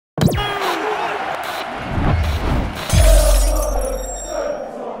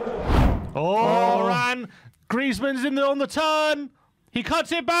Griezmann's on the turn. He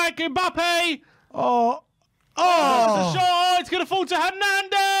cuts it back. Mbappe. Oh. Oh, the shot. It's going to fall to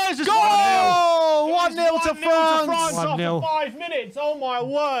Hernandez. It's Goal! 1-0 to 1-0 France. after 5 minutes. Oh, my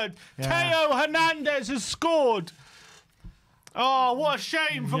word. Teo Hernandez has scored. Oh, what a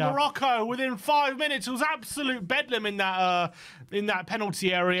shame for Morocco. Within 5 minutes, it was absolute bedlam in that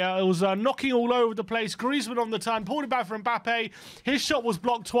penalty area. It was knocking all over the place. Griezmann on the turn, pulled it back for Mbappe. His shot was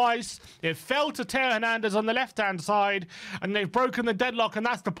blocked twice. It fell to Teo Hernandez on the left-hand side, and they've broken the deadlock, and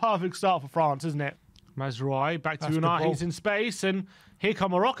that's the perfect start for France, isn't it? Mazraoui back to Unai. He's in space, and here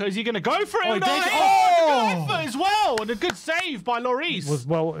come Morocco. Is he going to go for it? Oh, Unai! oh! Good effort as well, and a good save by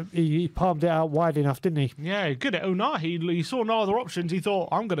Lloris. He palmed it out wide enough, didn't he? Yeah, good at Unai. He saw no other options. He thought,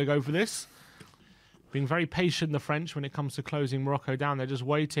 I'm going to go for this. Being very patient, the French, when it comes to closing Morocco down. They're just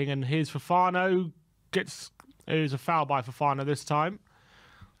waiting, and here's Fofana. Here's a foul by Fofana this time.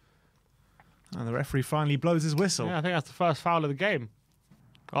 And the referee finally blows his whistle. Yeah, I think that's the first foul of the game.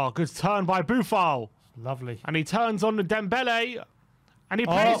 Oh, good turn by Boufal. Lovely. And he turns on to Dembele. And he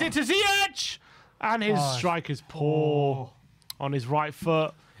plays it to Ziyech. And his strike is poor on his right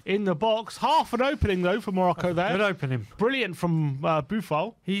foot. In the box. Half an opening, though, for Morocco there. Good opening. Brilliant from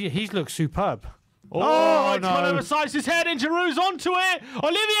Boufal. He's looked superb. Oh, it's gone oversized his head, and Giroud's onto it.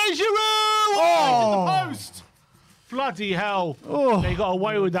 Olivier Giroud! Oh, the post. Bloody hell. Oh. They got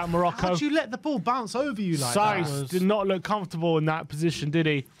away with that, Morocco. How'd you let the ball bounce over you like that? Saiss did not look comfortable in that position, did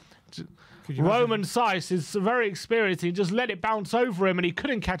he? Roman Saiss is very experienced. He just let it bounce over him, and he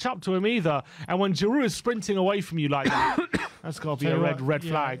couldn't catch up to him either. And when Giroud is sprinting away from you like that, that's got to be a red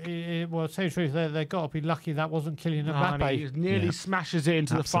flag. Well, to tell you the truth, they've got to be lucky that wasn't Kylian Mbappe. He nearly smashes it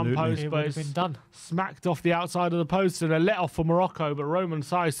into the front post, but it's been done. Smacked off the outside of the post, and a let off for Morocco, but Roman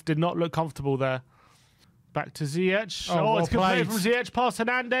Saiss did not look comfortable there. Back to Ziyech. Oh, it's good play from Ziyech past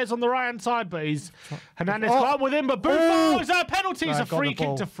Hernandez on the right-hand side, but Hernandez got up with him, but Buffon, is that a penalty? It's a free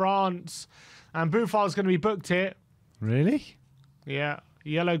kick to France. And Buffon's going to be booked here. Really? Yeah.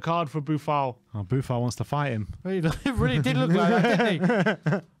 Yellow card for Buffon. Oh, Buffon wants to fight him. It really did look like that,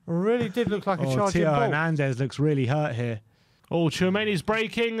 didn't he? Really did look like a charging ball. Hernandez looks really hurt here. Oh, Tchouameni's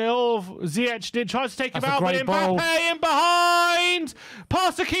breaking. Oh, Ziyech tries to take him out, but Mbappe in behind.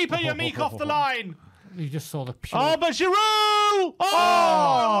 Past the keeper, Yamik off the line. You just saw the pure... Oh, but Giroud!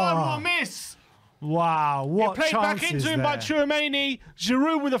 Oh, one more miss. Wow, what chances played back into him by Tchouameni.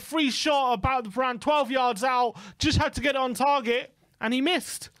 Giroud with a free shot about around 12 yards out. Just had to get it on target, and he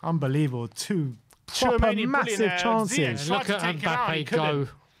missed. Unbelievable. Two proper massive chances. Look at Mbappe go.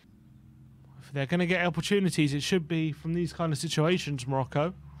 If they're going to get opportunities, it should be from these kind of situations,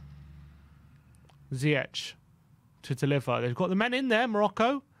 Morocco. Ziyech to deliver. They've got the men in there,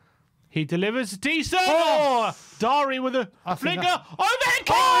 Morocco. He delivers decent. Oh! Dari with a flicker. Overhead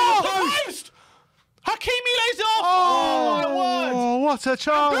kick in the post. Hakimi lays it off. Oh, my word. Oh, what a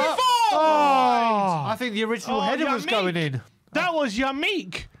chance. I think the original header was going in. That was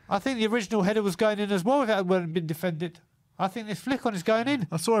Yamik. I think the original header was going in as well if that hadn't been defended. I think this flick on is going in.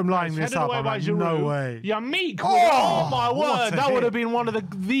 I saw him lining this up. I'm like, no way. Yamik. Oh, my word. That would have been one of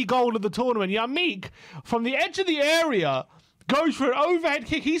the goal of the tournament. Yamik, from the edge of the area, goes for an overhead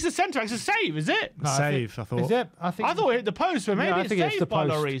kick. He's the centre back. It's a save, is it? No, save, I thought. Is it? I thought it hit the post, but maybe it's saved by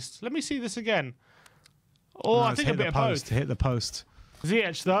Lloris. Let me see this again. Oh, no, I think a bit of post. Hit the post.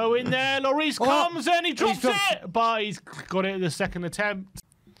 Ziyech, though, in there. Lloris comes and he drops it. But he's got it in the second attempt.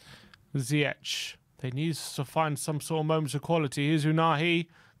 Ziyech. They need to find some sort of moments of quality. Here's Unai.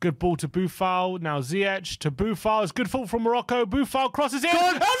 Good ball to Boufal. Now Ziyech to Boufal. It's good fault from Morocco. Boufal crosses in.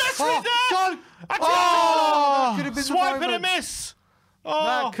 Oh, that's there! That could have been Swipe the and a miss.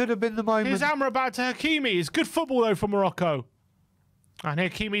 That could have been the moment. Here's Amrabat to Hakimi. It's good football, though, for Morocco. And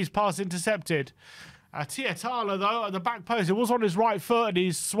Hakimi's pass intercepted. Tiatala, though, at the back post. It was on his right foot, and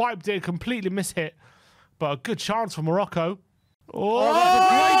he's swiped it, completely mishit. But a good chance for Morocco. Oh, that's a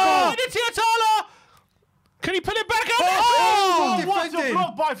great goal. Tiatala! Can he pull it back up? Oh, what a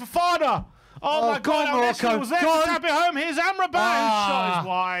block by Fofana. Oh, my God, Morocco was there to tap it home. Here's Amrabat. His shot is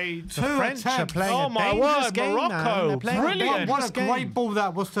wide. The French are playing a dangerous game Morocco. Brilliant. What a great ball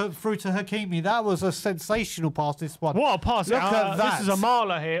that was through to Hakimi. That was a sensational pass, this one. What a pass. Look at that. This is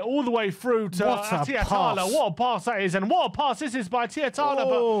Amala here, all the way through to Tiatala. What a pass that is. And what a pass this is by Tiatala.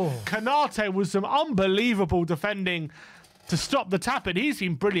 But Kanate was some unbelievable defending to stop the tapping. He's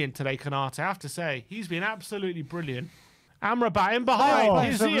been brilliant today, Kanate, I have to say. He's been absolutely brilliant. Amrabat in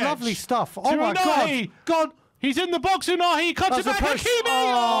behind. Some lovely stuff. Oh, my God. God. He's in the box, Unai. He cuts it back. Hakimi.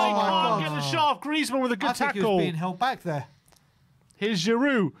 He can't get the shot. Griezmann with a good tackle. I think he was being held back there. Here's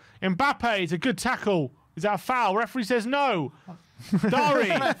Giroud. Mbappe. It's a good tackle. Is that a foul? Referee says no.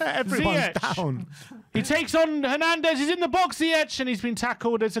 Dari. Everyone's down. He takes on Hernandez. He's in the box, the edge, and he's been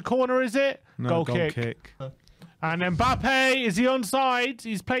tackled. It's a corner, is it? No, goal kick. And Mbappe, is he onside?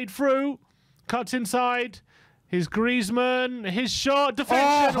 He's played through. Cuts inside. His Griezmann. His shot.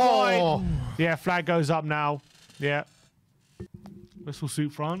 Deflection. Wide. Yeah, flag goes up now. Yeah. This will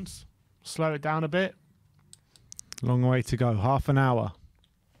suit France. Slow it down a bit. Long way to go. Half an hour.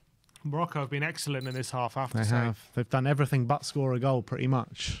 Morocco have been excellent in this half, I have to They say. have. They've done everything but score a goal, pretty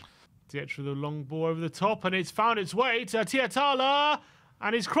much. To get through the long ball over the top, and it's found its way to Tiatala.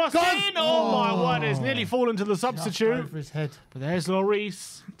 And he's crossed in. Oh, my word. It's nearly fallen to the substitute. Over his head. But there's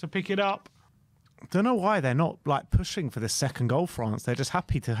Lloris to pick it up. Don't know why they're not like pushing for this second goal, France. They're just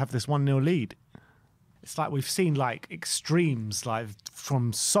happy to have this 1-0 lead. It's like we've seen like extremes, like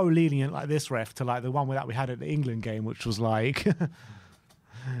from so lenient like this ref to like the one that we had at the England game, which was like,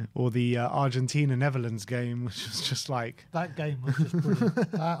 or the Argentina-Netherlands game, which was just like... That game was just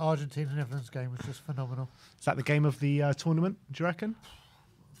brilliant. That Argentina-Netherlands game was just phenomenal. Is that the game of the tournament, do you reckon?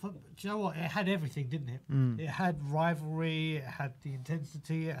 Do you know what? It had everything, didn't it? It had rivalry, it had the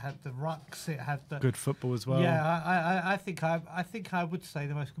intensity, it had the rucks, it had the Good football as well. Yeah, I think I would say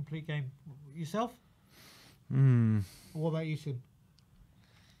the most complete game. Yourself? What about you, Sim?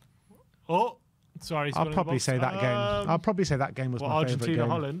 Oh, sorry. I'll probably say that game. I'll probably say that game was my favourite game. Argentina,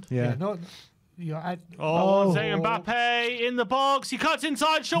 Holland. Yeah. Not. Mbappe in the box. He cuts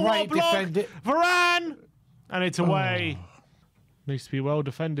inside. Shot Great block. defended. Varane, and it's away. Needs to be well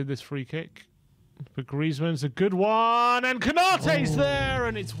defended, this free kick. But Griezmann's a good one, and Konate's there,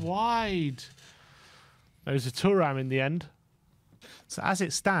 and it's wide. There's a Thuram in the end. So as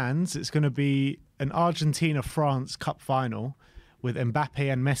it stands, it's going to be an Argentina-France Cup final with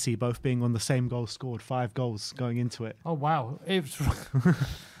Mbappe and Messi both being on the same goal scored, 5 goals going into it. Oh, wow.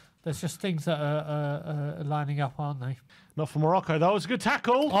 There's just things that are lining up, aren't they? Not for Morocco, though. It's a good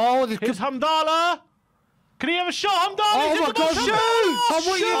tackle. Oh, here's Hamdallah. Can he have a shot? Hamdallah! Oh, my God. Shoot!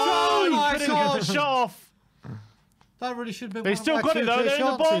 Oh, He couldn't get the shot off. That really should have been They still got it, though. They're in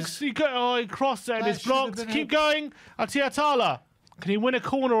the box. He crossed it, and it's blocked. Keep going. Atiatala. Can he win a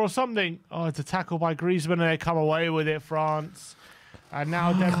corner or something? Oh, it's a tackle by Griezmann, and they come away with it, France. And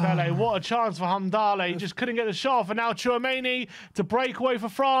now Dembele. What a chance for Hamdallah. He just couldn't get the shot off. And now Chouameni to break away for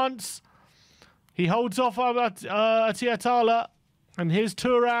France. He holds off Atiatala. And here's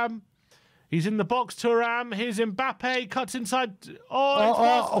Thuram. He's in the box, Thuram. Here's Mbappe. Cuts inside. He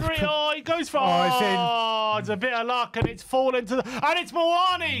goes for... it's a bit of luck, and it's fallen to the... And it's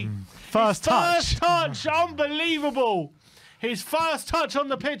Mawani. First touch. Unbelievable. His first touch on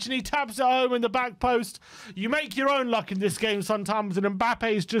the pitch, and he taps it home in the back post. You make your own luck in this game sometimes, and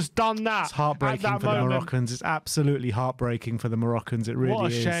Mbappe's just done that. It's heartbreaking for the Moroccans. It's absolutely heartbreaking for the Moroccans. It really is.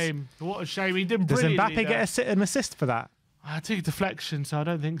 What a shame. What a shame. He did Does brilliantly. Mbappe get an assist for that? I took deflection, so I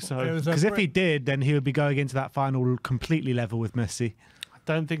don't think so. Because if he did, then he would be going into that final completely level with Messi. I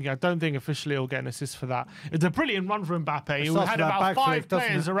don't think officially he'll get an assist for that. It's a brilliant run for Mbappe. He had about 5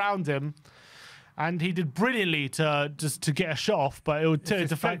 players around him. And he did brilliantly to get a shot off, but it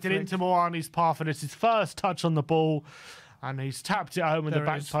deflected into Mawani's path, and it's his first touch on the ball, and he's tapped it home in the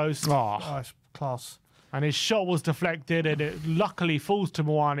back post. Oh, class. And his shot was deflected, and it luckily falls to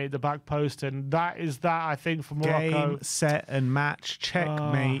Mawani at the back post, and that is that, I think, for Morocco. Game, set, and match.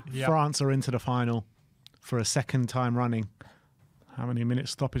 Checkmate. Yep. France are into the final for a second time running. How many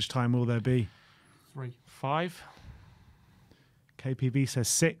minutes stoppage time will there be? 3. 5. KPV says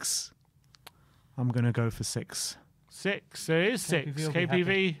 6. I'm going to go for 6. 6. It is 6.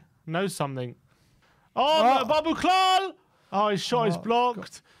 KPV knows something. Oh. Babu Klal! Oh, his shot is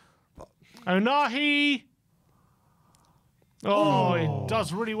blocked. Onahi. He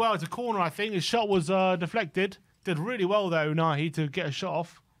does really well. It's a corner, I think. His shot was deflected. Did really well, though, Onahi, to get a shot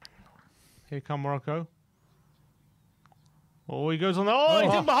off. Here come Morocco. Oh, he goes on the...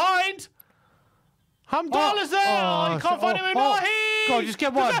 he's in behind! Hamdallah's there! He can't find him, Onahi! God, just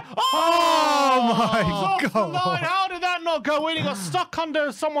get one. Oh my God. How did that not go in? He got stuck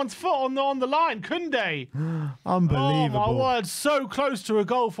under someone's foot on the line, couldn't they? Unbelievable. Oh, my word. So close to a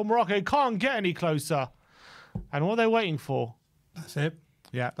goal for Morocco. It can't get any closer. And what are they waiting for? That's it.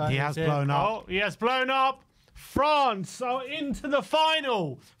 Yeah, he has blown up. Oh, he has blown up. France are into the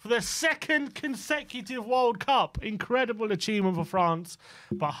final for the 2nd consecutive World Cup. Incredible achievement for France,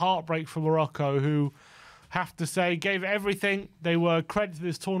 but heartbreak for Morocco, who... have to say, gave everything. They were a credit to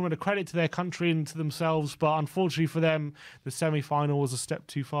this tournament, a credit to their country and to themselves. But unfortunately for them, the semi-final was a step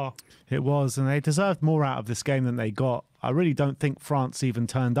too far. It was, and they deserved more out of this game than they got. I really don't think France even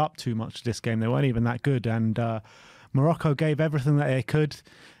turned up too much this game. They weren't even that good. And Morocco gave everything that they could.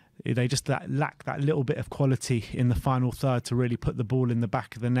 they just lack that little bit of quality in the final third to really put the ball in the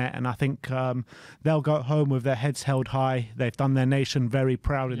back of the net. And I think they'll go home with their heads held high. They've done their nation very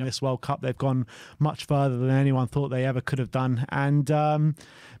proud in this World Cup. They've gone much further than anyone thought they ever could have done. And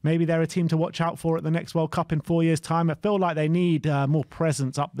maybe they're a team to watch out for at the next World Cup in 4 years' time. I feel like they need more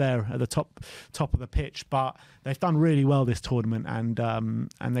presence up there at the top of the pitch, but they've done really well this tournament,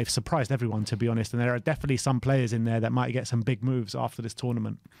 and they've surprised everyone, to be honest. And there are definitely some players in there that might get some big moves after this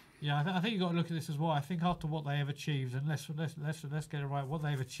tournament. Yeah, I think you've got to look at this as well. I think after what they have achieved, and let's get it right, what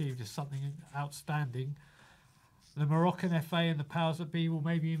they've achieved is something outstanding. The Moroccan FA and the powers that be will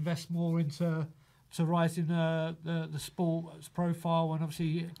maybe invest more into rising the sports profile, and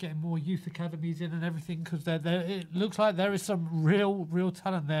obviously getting more youth academies in and everything, because it looks like there is some real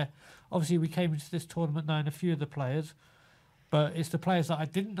talent there. Obviously, we came into this tournament knowing a few of the players, but it's the players that I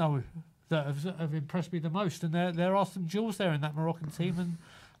didn't know that have impressed me the most. And there are some jewels there in that Moroccan team, and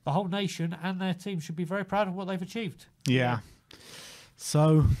the whole nation and their team should be very proud of what they've achieved. Yeah.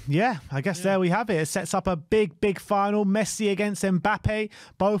 So, yeah, I guess there we have it. It sets up a big final. Messi against Mbappe,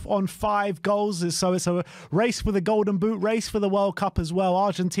 both on 5 goals. So it's a race for the Golden Boot, race for the World Cup as well.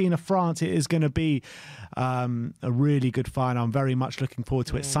 Argentina, France, it is going to be a really good final. I'm very much looking forward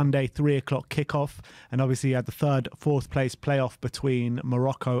to it. Sunday, 3 o'clock kickoff. And obviously you had the 3rd, 4th place playoff between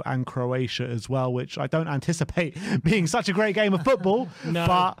Morocco and Croatia as well, which I don't anticipate being such a great game of football,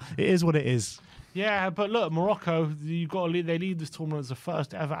 but it is what it is. Yeah, but look, Morocco, they lead this tournament as the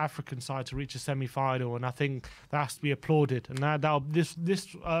first ever African side to reach a semi-final, and I think that has to be applauded. And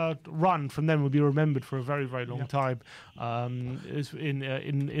this run from them will be remembered for a very, very long time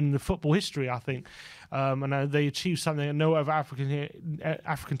in the football history, I think. And they achieved something that no other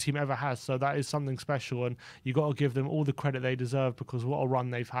African team ever has. So that is something special, and you got to give them all the credit they deserve, because what a run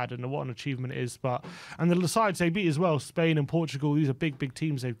they've had and what an achievement it is. And the sides they beat as well, Spain and Portugal, these are big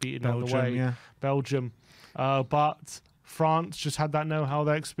teams they've beaten on the way. Yeah. Belgium, but France just had that know-how,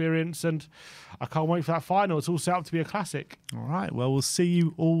 their experience, and I can't wait for that final. It's all set up to be a classic. All right, well, we'll see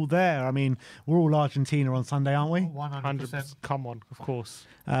you all there. I mean, we're all Argentina on Sunday, aren't we? 100%. Come on, of course.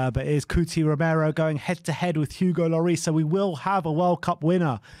 But here's Cuti Romero going head-to-head with Hugo Lloris, so we will have a World Cup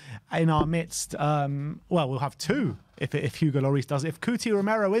winner in our midst. Well, we'll have 2. If Hugo Lloris does it. If Cuti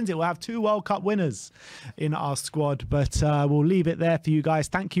Romero wins it, we'll have 2 World Cup winners in our squad. But we'll leave it there for you guys.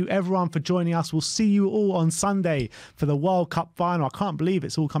 Thank you, everyone, for joining us. We'll see you all on Sunday for the World Cup final. I can't believe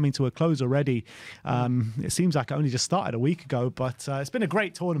it's all coming to a close already. It seems like it only just started a week ago, but it's been a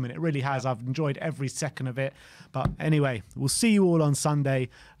great tournament. It really has. I've enjoyed every second of it. But anyway, we'll see you all on Sunday.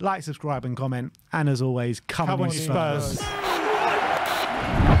 Like, subscribe, and comment. And as always, come on, Spurs.